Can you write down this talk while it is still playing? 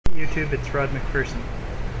YouTube, it's Rod McPherson.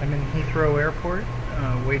 I'm in Heathrow Airport,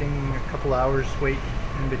 waiting a couple hours wait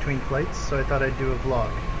in between flights, so I thought I'd do a vlog.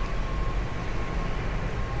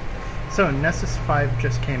 So Nessus 5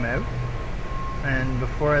 just came out, and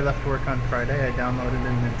before I left work on Friday I downloaded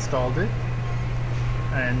and installed it.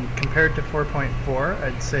 And compared to 4.4,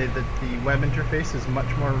 I'd say that the web interface is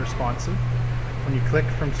much more responsive. When you click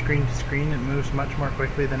from screen to screen, it moves much more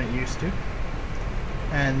quickly than it used to.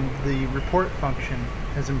 And the report function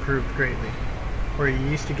has improved greatly, where you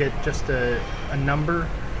used to get just a number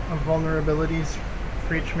of vulnerabilities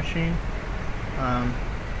for each machine.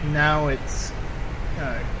 Now it's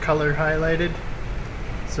color highlighted,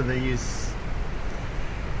 so they use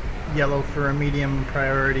yellow for a medium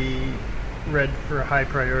priority, red for a high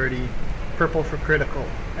priority, purple for critical,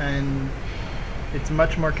 and it's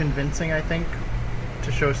much more convincing, I think,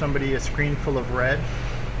 to show somebody a screen full of red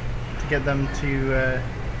to get them to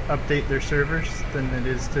update their servers than it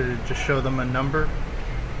is to just show them a number.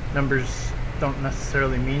 Numbers don't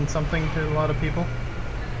necessarily mean something to a lot of people,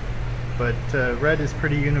 but red is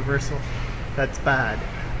pretty universal. That's bad.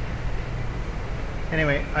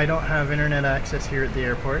 Anyway, I don't have internet access here at the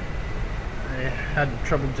airport. I had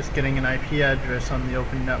trouble just getting an IP address on the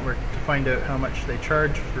open network to find out how much they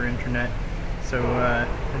charge for internet, so I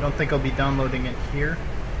don't think I'll be downloading it here,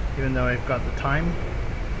 even though I've got the time.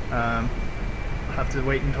 I'll have to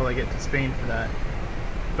wait until I get to Spain for that.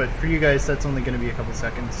 But for you guys, that's only going to be a couple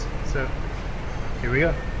seconds. So, here we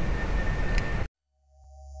go.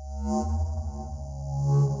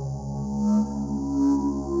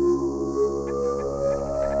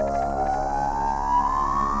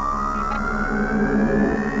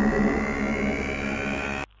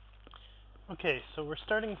 Okay, so we're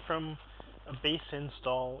starting from a base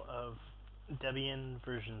install of Debian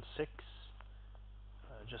version 6,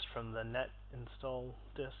 just from the net install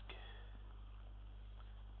disk,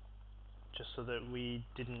 just so that we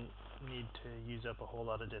didn't need to use up a whole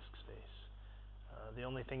lot of disk space. The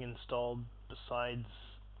only thing installed besides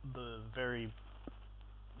the very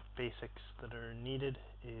basics that are needed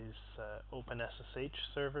is OpenSSH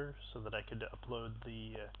server, so that I could upload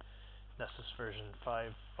the Nessus version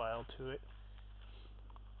 5 file to it.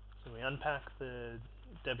 So we unpack the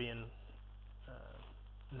Debian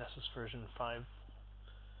Nessus version 5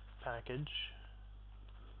 package,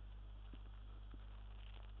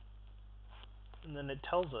 and then it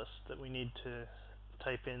tells us that we need to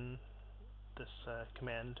type in this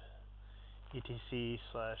command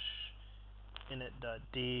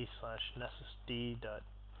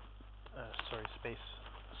etc/init.d/nessusd space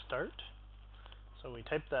start. So we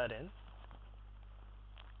type that in,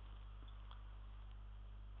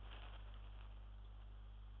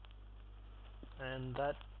 and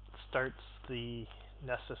that starts the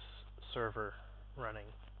Nessus server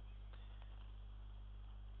running.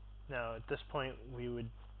 Now at this point we would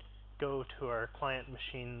go to our client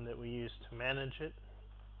machine that we use to manage it,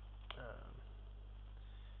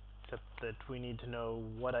 except that we need to know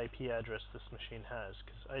what IP address this machine has,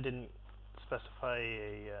 because I didn't specify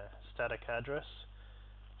a static address,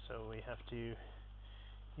 so we have to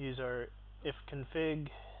use our ifconfig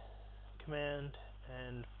command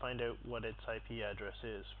and find out what its IP address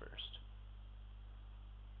is first.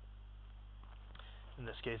 In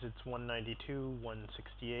this case it's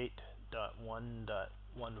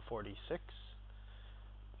 192.168.1.146.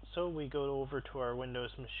 So we go over to our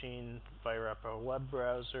Windows machine, fire up our web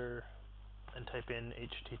browser, and type in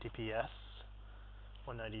https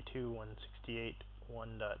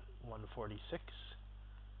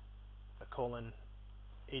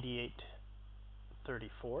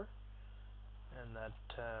 192.168.146:8834, and that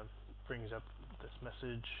brings up this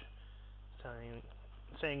message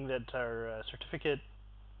saying that our certificate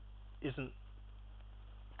isn't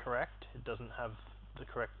correct. It doesn't have the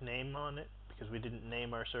correct name on it, because we didn't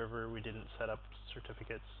name our server, we didn't set up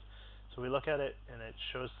certificates. So we look at it and it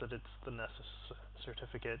shows that it's the Nessus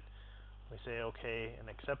certificate. We say OK and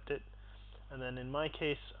accept it. And then in my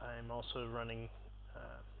case I'm also running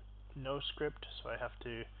NoScript, so I have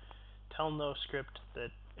to tell NoScript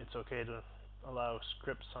that it's okay to allow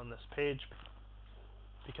scripts on this page,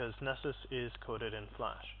 because Nessus is coded in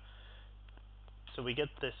Flash. So we get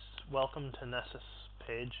this Welcome to Nessus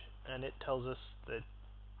page, and it tells us that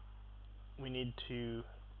we need to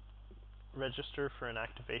register for an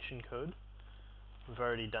activation code. We've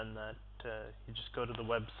already done that. You just go to the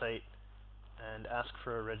website and ask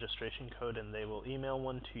for a registration code, and they will email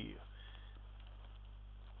one to you.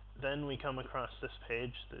 Then we come across this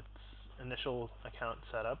page that's initial account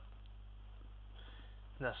setup.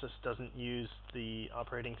 Nessus doesn't use the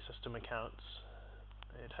operating system accounts.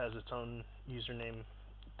 It has its own username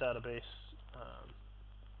database.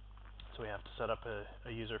 so we have to set up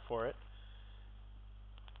a user for it.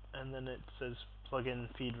 And then it says plugin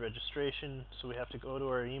feed registration, so we have to go to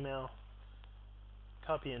our email,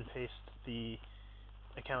 copy and paste the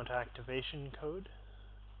account activation code,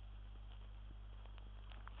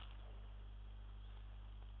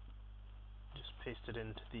 just paste it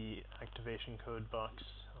into the activation code box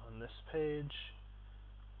on this page,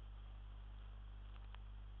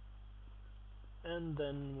 and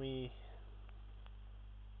then we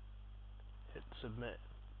hit submit.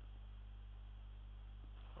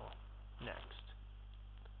 Next.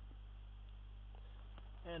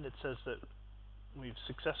 And it says that we've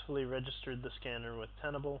successfully registered the scanner with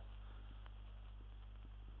Tenable,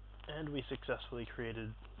 and we successfully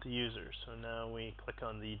created the user. So now we click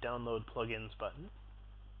on the download plugins button,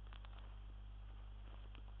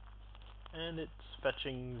 and it's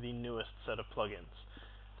fetching the newest set of plugins.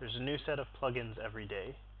 There's a new set of plugins every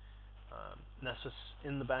day. Nessus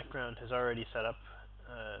in the background has already set up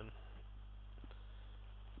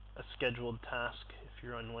a scheduled task if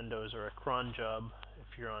you're on Windows, or a cron job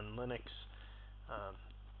if you're on Linux,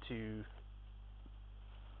 to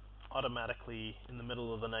automatically, in the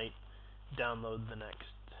middle of the night, download the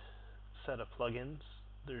next set of plugins.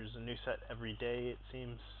 There's a new set every day, it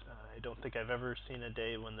seems. I don't think I've ever seen a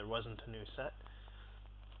day when there wasn't a new set.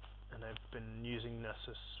 And I've been using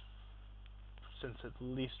Nessus since at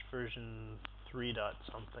least version 3 dot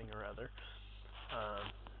something or other.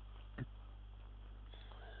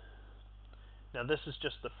 Now this is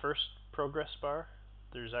just the first progress bar.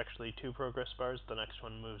 There's actually 2 progress bars. The next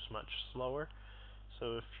one moves much slower.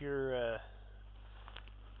 So if you're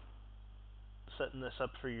setting this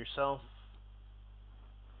up for yourself,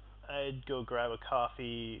 I'd go grab a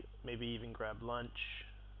coffee, maybe even grab lunch.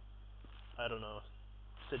 I don't know,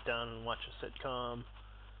 sit down and watch a sitcom,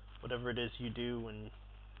 whatever it is you do when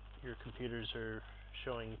your computers are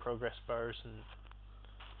showing progress bars and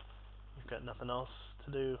you've got nothing else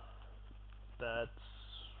to do. That's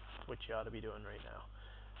what you ought to be doing right now.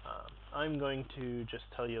 I'm going to just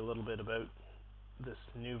tell you a little bit about this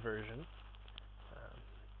new version.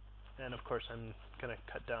 And of course I'm going to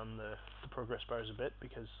cut down the progress bars a bit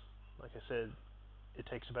because, like I said, it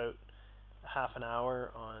takes about half an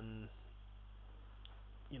hour on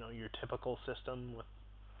your typical system with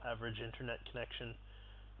average internet connection.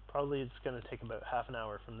 Probably it's going to take about half an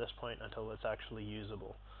hour from this point until it's actually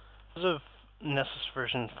usable. Because of Nessus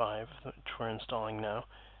version 5, which we're installing now,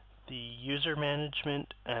 the user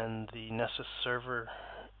management and the Nessus server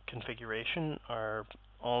configuration are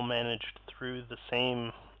all managed through the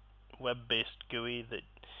same web-based GUI that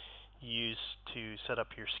you use to set up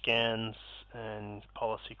your scans and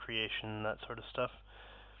policy creation, that sort of stuff,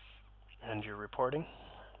 and your reporting.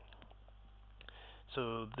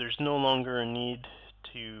 So there's no longer a need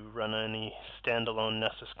to run any standalone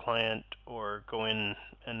Nessus client or go in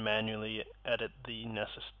and manually edit the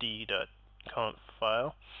nessusd.conf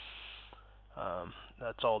file.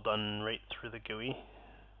 That's all done right through the GUI.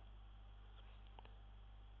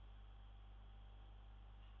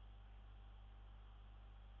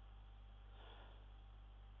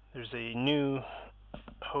 There's a new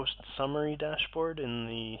host summary dashboard in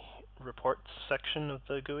the reports section of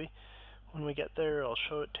the GUI. When we get there, I'll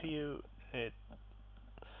show it to you.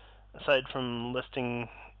 Aside from listing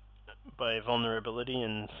by vulnerability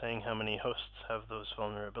and saying how many hosts have those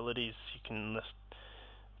vulnerabilities, you can list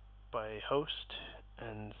by host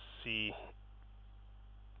and see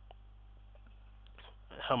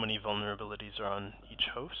how many vulnerabilities are on each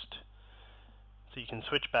host. So you can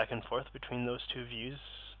switch back and forth between those two views.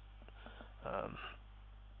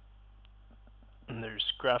 And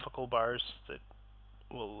there's graphical bars that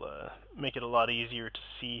will make it a lot easier to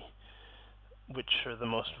see which are the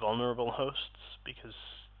most vulnerable hosts, because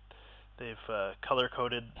they've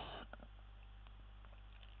color-coded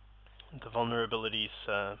the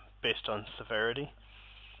vulnerabilities based on severity.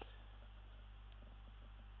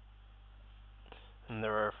 And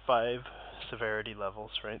there are 5 severity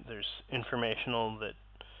levels, right? There's informational, that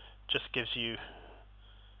just gives you,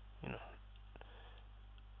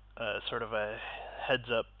 sort of a heads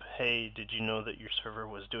up, hey, did you know that your server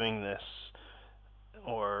was doing this?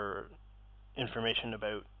 Or information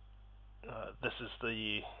about this is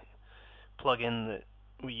the plugin that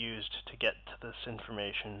we used to get to this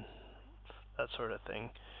information, that sort of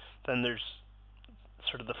thing. Then there's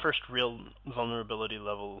sort of the first real vulnerability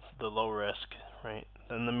level, the low risk, right?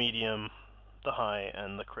 Then the medium, the high,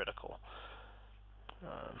 and the critical.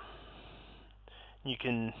 You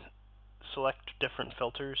can select different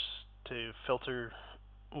filters to filter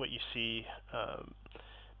what you see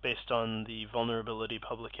based on the vulnerability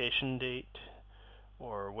publication date,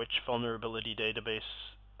 or which vulnerability database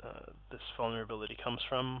this vulnerability comes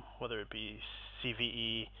from, whether it be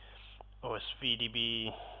CVE,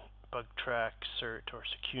 OSVDB, BugTrack, CERT, or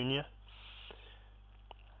Secunia.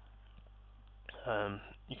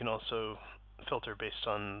 You can also filter based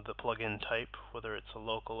on the plugin type, whether it's a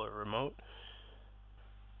local or remote.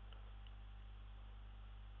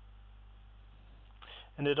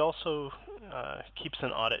 And it also keeps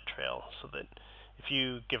an audit trail, so that if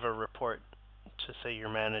you give a report to, say, your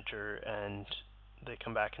manager, and they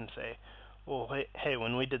come back and say, well, hey,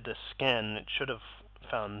 when we did this scan, it should have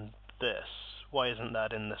found this. Why isn't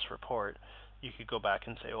that in this report? You could go back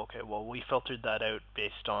and say, okay, well, we filtered that out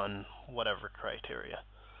based on whatever criteria.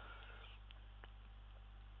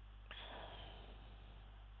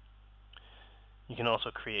 You can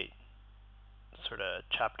also create sort of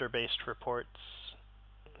chapter-based reports,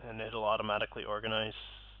 and it'll automatically organize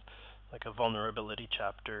like a vulnerability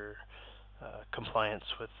chapter, compliance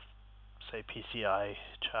with, say, PCI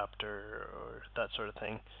chapter, or that sort of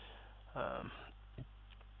thing.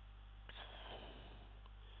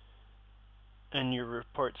 And your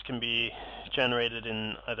reports can be generated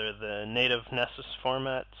in either the native Nessus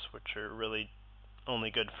formats, which are really only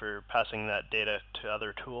good for passing that data to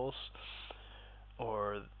other tools,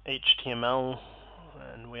 or HTML,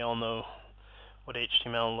 and we all know what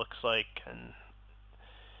HTML looks like and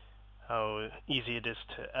how easy it is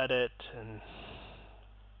to edit and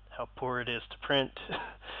how poor it is to print,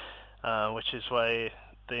 which is why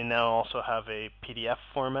they now also have a PDF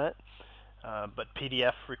format. But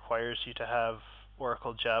PDF requires you to have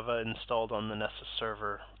Oracle Java installed on the Nessus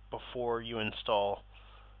server before you install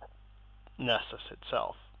Nessus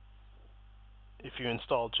itself. If you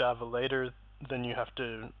install Java later, then you have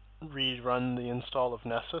to rerun the install of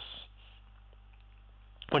Nessus,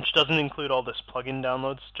 which doesn't include all this plugin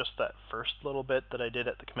downloads, just that first little bit that I did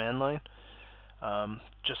at the command line,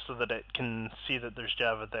 just so that it can see that there's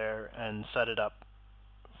Java there and set it up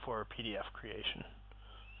for PDF creation.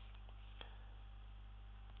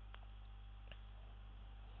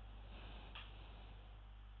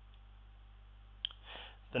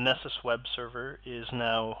 The Nessus web server is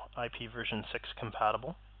now IP version 6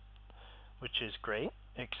 compatible, which is great,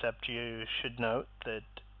 except you should note that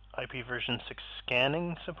IP version 6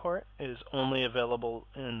 scanning support is only available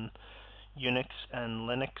in Unix and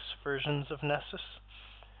Linux versions of Nessus.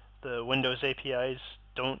 The Windows APIs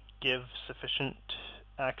don't give sufficient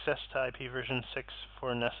access to IP version 6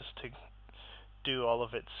 for Nessus to do all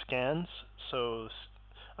of its scans, so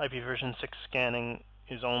IP version 6 scanning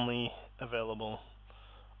is only available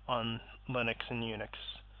on Linux and Unix.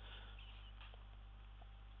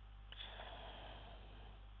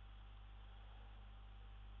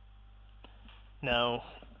 Now,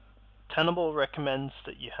 Tenable recommends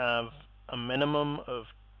that you have a minimum of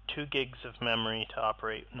 2 gigs of memory to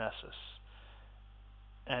operate Nessus.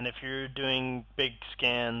 And if you're doing big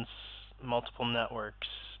scans, multiple networks,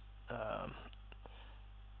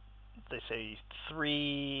 they say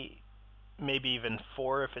 3, maybe even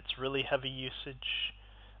 4 if it's really heavy usage,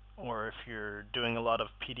 or if you're doing a lot of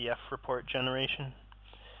PDF report generation.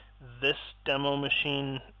 This demo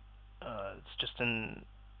machine, it's just a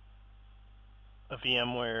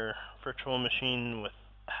VMware virtual machine with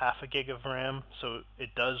half a gig of RAM, so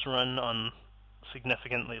it does run on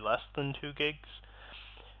significantly less than 2 gigs,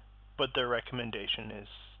 but their recommendation is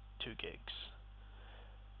 2 gigs.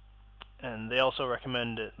 And they also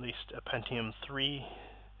recommend at least a Pentium 3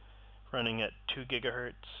 running at 2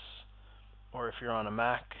 gigahertz, or if you're on a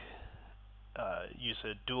Mac, use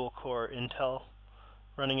a dual-core Intel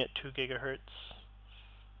running at 2 gigahertz.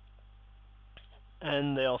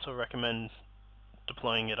 And they also recommend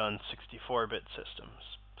deploying it on 64-bit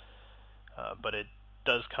systems. But it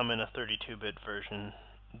does come in a 32-bit version.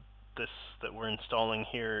 This that we're installing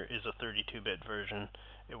here is a 32-bit version.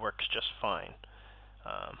 It works just fine.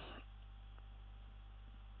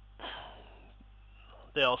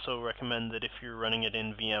 They also recommend that if you're running it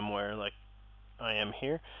in VMware, like I am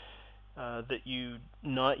here, that you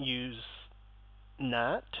not use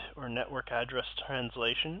NAT, or network address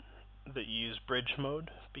translation, that you use bridge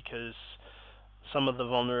mode, because some of the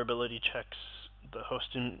vulnerability checks, the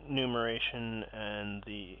host enumeration and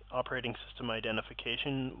the operating system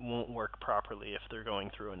identification won't work properly if they're going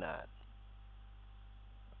through a NAT.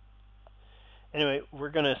 Anyway, we're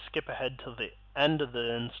going to skip ahead to the end of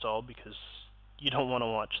the install because you don't want to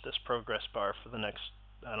watch this progress bar for the next,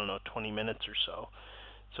 20 minutes or so.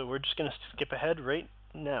 So we're just going to skip ahead right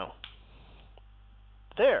now.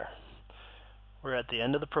 There! We're at the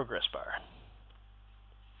end of the progress bar.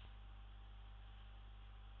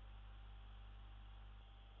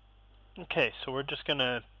 Okay, so we're just going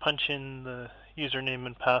to punch in the username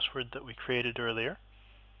and password that we created earlier.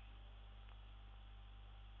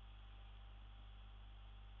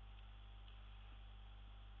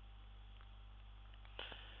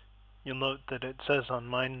 You'll note that it says on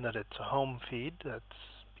mine that it's a home feed. That's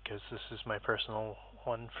because this is my personal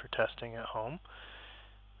one for testing at home.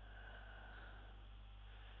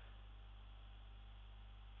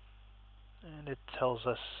 And it tells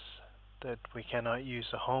us that we cannot use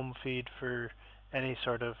a home feed for any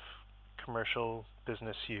sort of commercial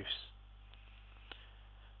business use.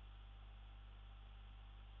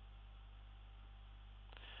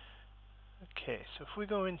 Okay, so if we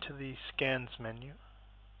go into the scans menu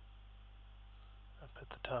up at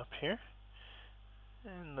the top here,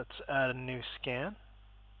 and let's add a new scan,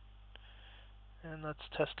 and let's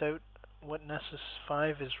test out what Nessus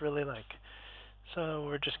 5 is really like. So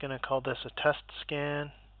we're just going to call this a test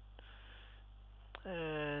scan,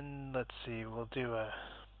 and let's see, we'll do a,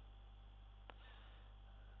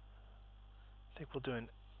 I think we'll do an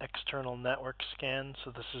external network scan.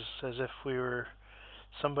 So this is as if we were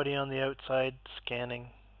somebody on the outside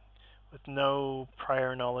scanning with no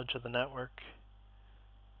prior knowledge of the network.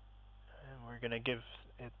 And we're going to give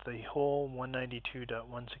it the whole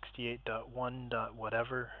 192.168.1.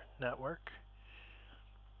 whatever network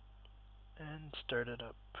and start it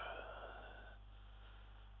up.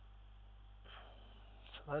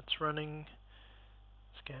 So that's running.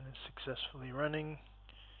 Scan is successfully running.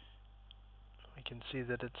 We can see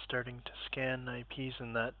that it's starting to scan IPs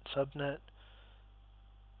in that subnet.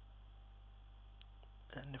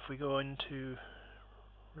 And if we go into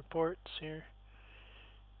reports here,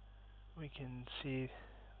 we can see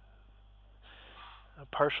a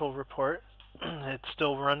partial report. It's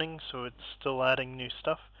still running, so it's still adding new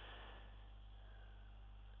stuff.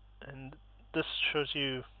 And this shows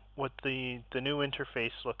you what the new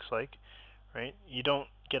interface looks like, right? You don't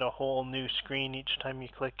get a whole new screen each time you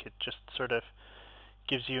click. It just sort of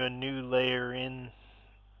gives you a new layer in,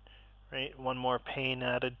 right? One more pane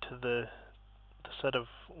added to the set of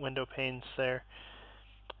window panes there.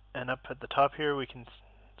 And up at the top here, we can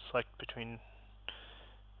select between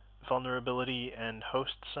vulnerability and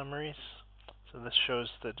host summaries. So this shows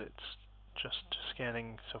that it's just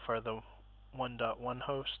scanning so far the 1.1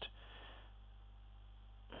 host.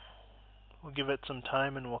 We'll give it some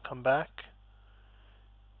time and we'll come back.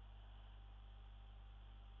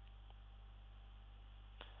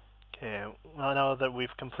 Okay, well, now that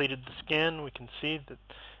we've completed the scan, we can see that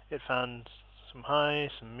it found some high,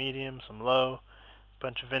 some medium, some low, a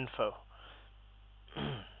bunch of info.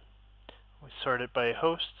 We sort it by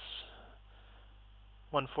hosts.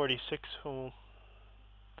 146 will,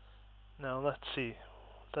 now let's see,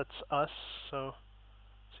 that's us, so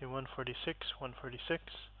see 146, 146.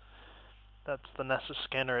 That's the Nessus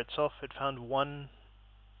scanner itself. It found one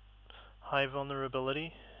high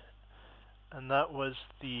vulnerability, and that was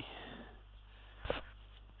a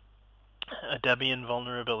Debian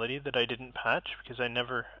vulnerability that I didn't patch because I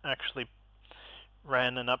never actually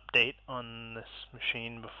ran an update on this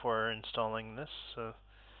machine before installing this. So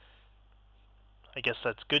I guess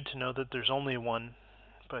that's good to know that there's only one,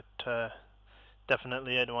 but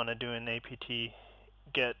definitely I'd want to do an apt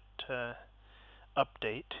get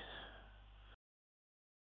update.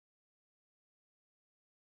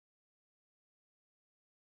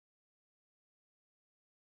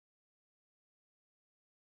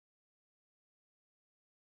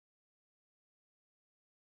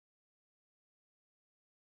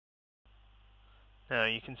 Now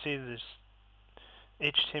you can see there's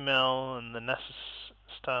HTML and the Nessus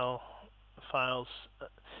style files. It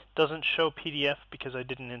doesn't show PDF because I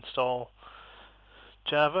didn't install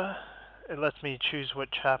Java. It lets me choose what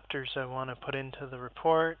chapters I want to put into the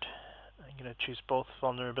report. I'm going to choose both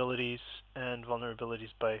vulnerabilities and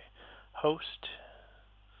vulnerabilities by host.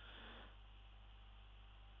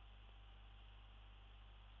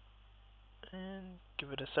 And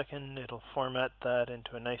give it a second, it'll format that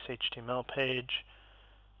into a nice HTML page.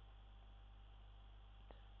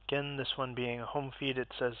 Again, this one being a home feed, it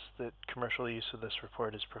says that commercial use of this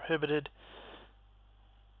report is prohibited.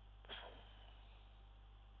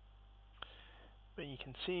 But you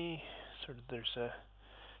can see sort of there's a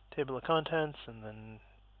table of contents and then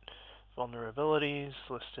vulnerabilities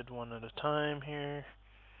listed one at a time here.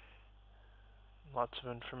 Lots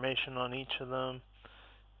of information on each of them.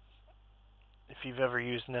 If you've ever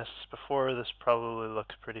used Nessus before, this probably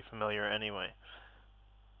looks pretty familiar anyway.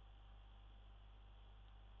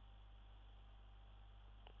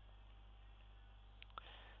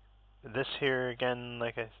 This here, again,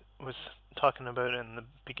 like I was talking about in the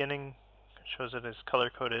beginning, shows it as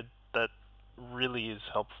color-coded. That really is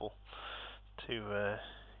helpful to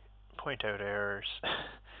point out errors.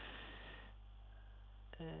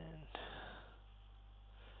 And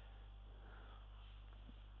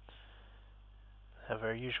have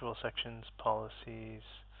our usual sections, policies,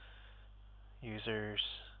 users.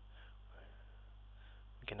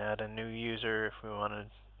 We can add a new user if we want a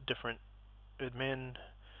different admin.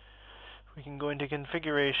 We can go into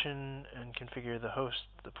configuration and configure the host,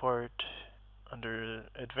 the port. Under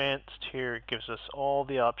advanced here, it gives us all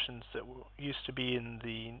the options that used to be in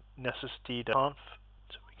the Nessus d.conf.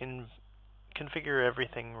 So we can configure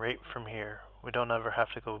everything right from here. We don't ever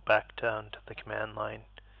have to go back down to the command line.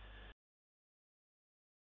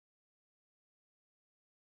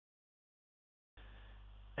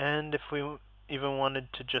 And if we even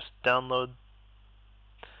wanted to just download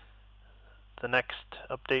the next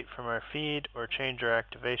update from our feed or change our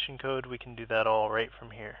activation code, we can do that all right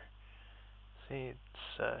from here. See,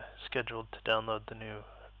 it's scheduled to download the new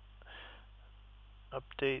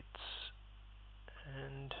updates,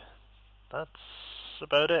 and that's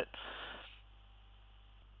about it.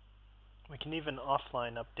 We can even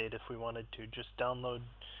offline update if we wanted to, just download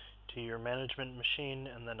to your management machine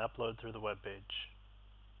and then upload through the web page.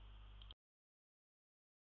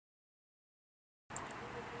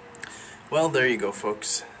 Well, there you go,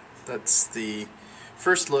 folks. That's the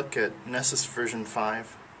first look at Nessus version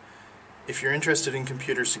 5. If you're interested in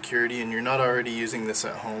computer security and you're not already using this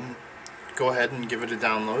at home, go ahead and give it a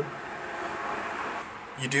download.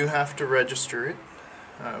 You do have to register it,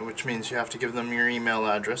 which means you have to give them your email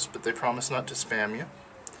address, but they promise not to spam you.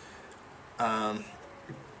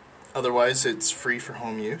 Otherwise, it's free for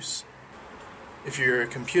home use. If you're a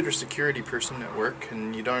computer security person at work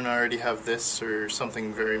and you don't already have this or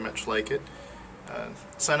something very much like it,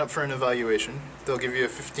 sign up for an evaluation. They'll give you a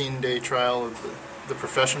 15-day trial of the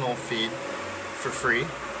ProfessionalFeed for free.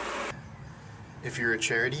 If you're a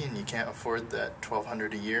charity and you can't afford that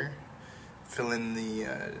 $1,200 a year, fill in the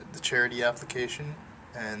charity application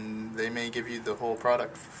and they may give you the whole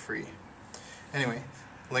product for free. Anyway,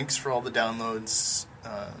 links for all the downloads,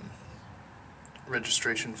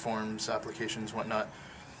 registration forms, applications, whatnot,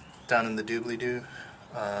 down in the doobly-doo.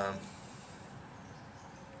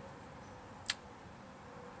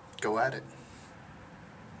 Go at it.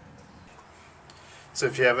 So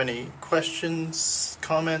if you have any questions,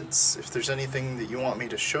 comments, if there's anything that you want me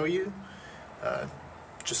to show you,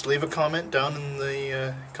 just leave a comment down in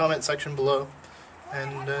the comment section below,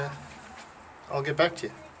 and I'll get back to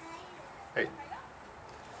you. Right.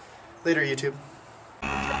 Later, YouTube.